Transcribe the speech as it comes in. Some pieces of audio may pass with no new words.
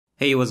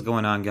Hey, what's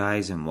going on,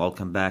 guys, and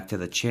welcome back to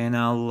the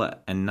channel.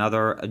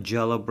 Another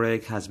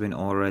jailbreak has been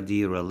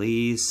already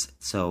released.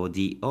 So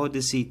the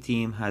Odyssey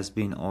team has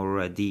been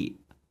already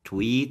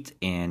tweet,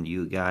 and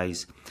you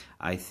guys,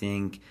 I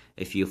think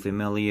if you're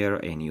familiar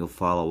and you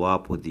follow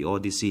up with the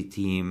Odyssey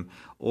team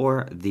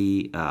or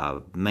the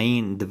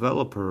main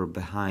developer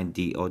behind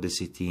the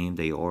Odyssey team,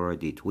 they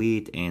already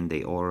tweet and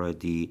they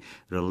already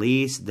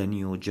released the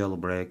new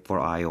jailbreak for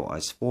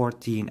iOS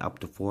 14 up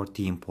to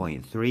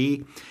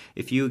 14.3.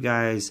 If you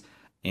guys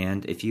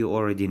if you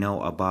already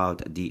know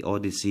about the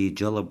Odyssey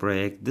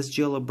jailbreak, this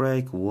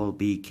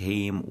jailbreak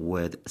came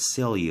with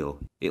Sileo.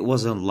 It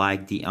wasn't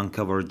like the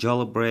Uncover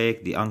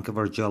jailbreak. The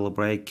Uncover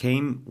jailbreak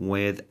came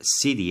with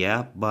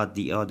Cydia, but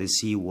the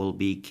Odyssey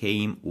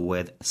came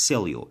with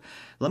Sileo.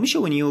 Let me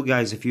show you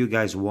guys, if you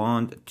guys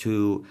want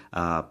to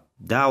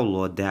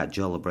download that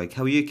jailbreak,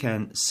 how you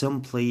can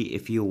simply,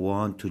 if you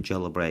want to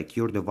jailbreak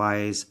your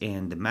device,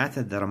 and the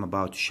method that I'm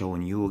about to show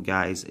you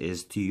guys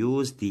is to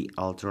use the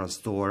Ultra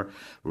Store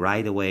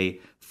right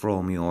away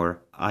from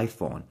your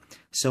iPhone.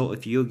 So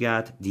if you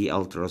got the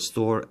Ultra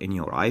Store in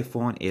your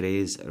iPhone, it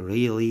is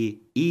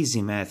really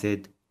easy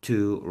method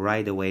to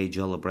right away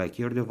jailbreak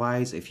your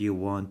device. If you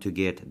want to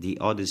get the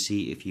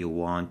Odyssey, if you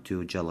want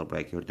to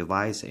jailbreak your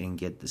device and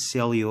get the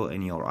Sileo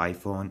in your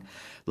iPhone,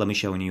 let me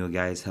show you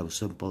guys how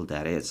simple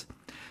that is.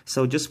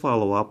 So just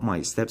follow up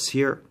my steps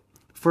here.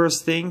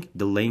 First thing,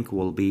 the link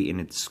will be in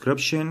the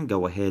description.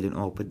 Go ahead and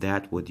open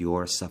that with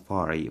your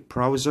Safari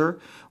browser.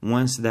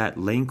 Once that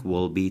link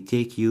will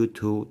take you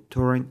to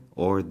Taurine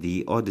or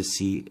the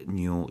Odyssey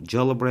new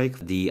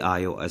jailbreak, the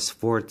iOS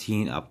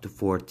 14 up to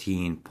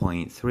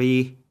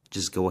 14.3.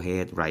 Just go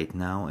ahead right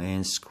now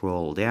and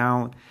scroll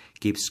down.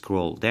 Keep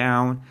scroll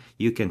down.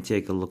 You can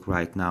take a look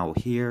right now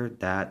here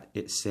that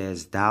it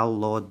says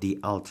download the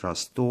Ultra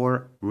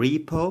Store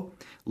repo.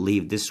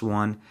 Leave this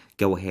one.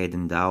 Go ahead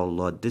and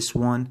download this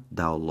one.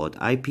 Download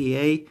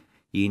IPA.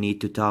 You need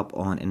to tap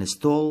on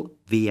install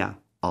via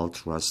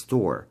Ultra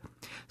Store.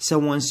 So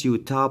once you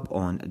tap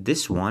on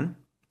this one,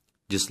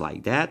 just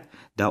like that,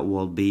 that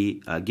will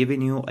be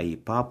giving you a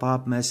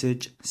pop-up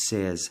message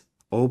says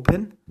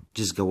open.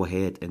 Just go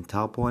ahead and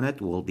tap on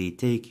it. Will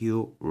take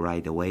you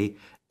right away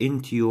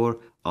into your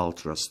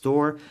Ultra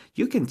Store.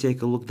 You can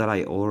take a look that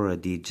I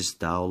already just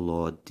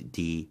download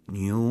the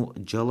new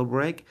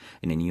jailbreak,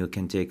 and then you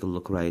can take a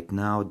look right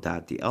now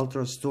that the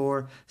Ultra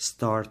Store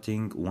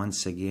starting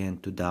once again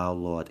to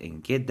download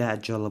and get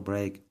that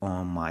jailbreak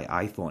on my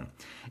iPhone.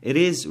 It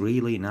is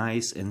really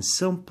nice and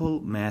simple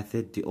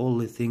method. The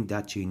only thing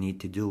that you need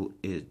to do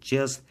is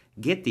just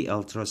get the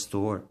Ultra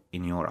Store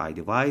in your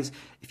iDevice.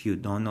 If you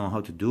don't know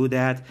how to do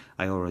that,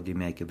 I already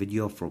make a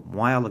video from a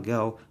while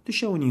ago to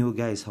showing you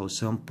guys how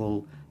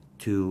simple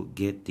to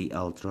get the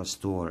Ultra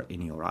Store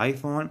in your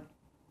iPhone.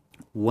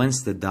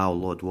 Once the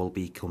download will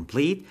be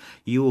complete,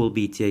 you will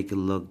take a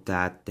look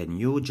that the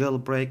new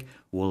jailbreak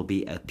will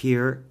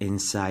appear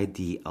inside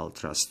the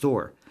Ultra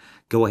Store.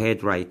 Go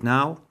ahead right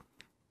now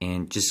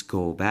and just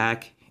go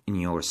back in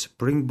your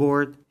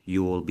Springboard.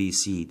 You will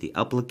see the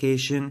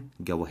application.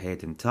 Go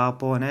ahead and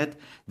tap on it.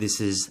 This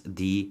is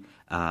the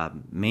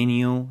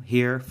menu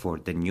here for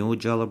the new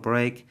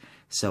jailbreak.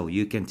 So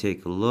you can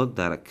take a look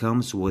that it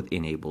comes with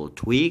enabled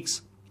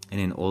tweaks. And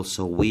then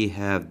also we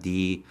have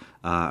the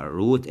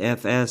root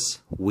FS.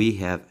 We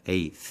have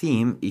a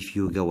theme. If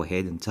you go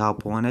ahead and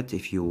tap on it,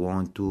 if you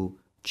want to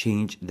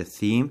change the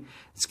theme,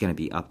 it's going to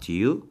be up to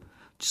you.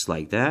 Just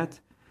like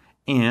that.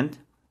 And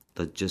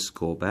let's just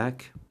go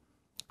back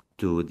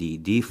to the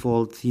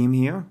default theme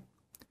here.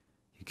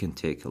 You can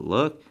take a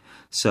look.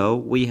 So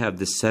we have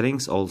the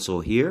settings also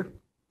here,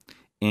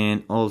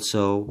 and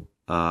also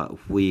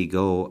if we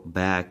go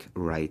back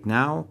right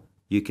now,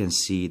 you can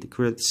see the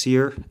credits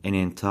here, and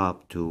then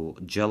tap to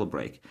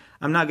jailbreak.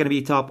 I'm not going to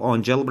be tap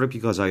on jailbreak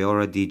because I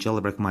already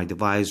jailbreak my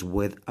device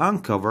with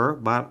Uncover,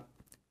 but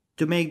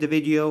to make the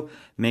video,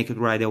 make it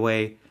right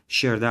away,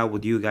 share that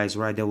with you guys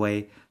right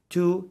away,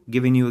 to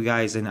giving you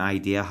guys an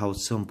idea how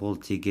simple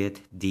to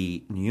get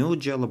the new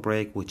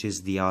jailbreak, which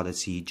is the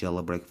Odyssey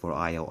jailbreak for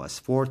iOS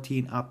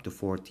 14 up to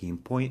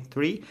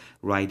 14.3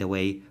 right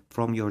away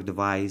from your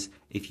device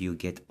if you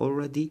get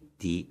already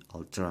the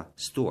Ultra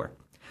Store.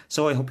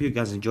 So I hope you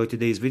guys enjoyed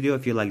today's video.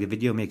 If you like the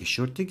video, make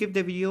sure to give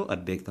the video a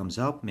big thumbs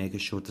up. Make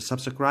sure to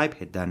subscribe,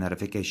 hit that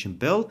notification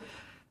bell,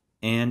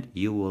 and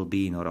you will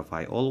be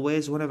notified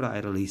always whenever I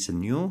release a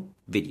new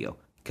video.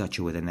 Catch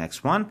you with the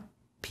next one.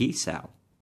 Peace out.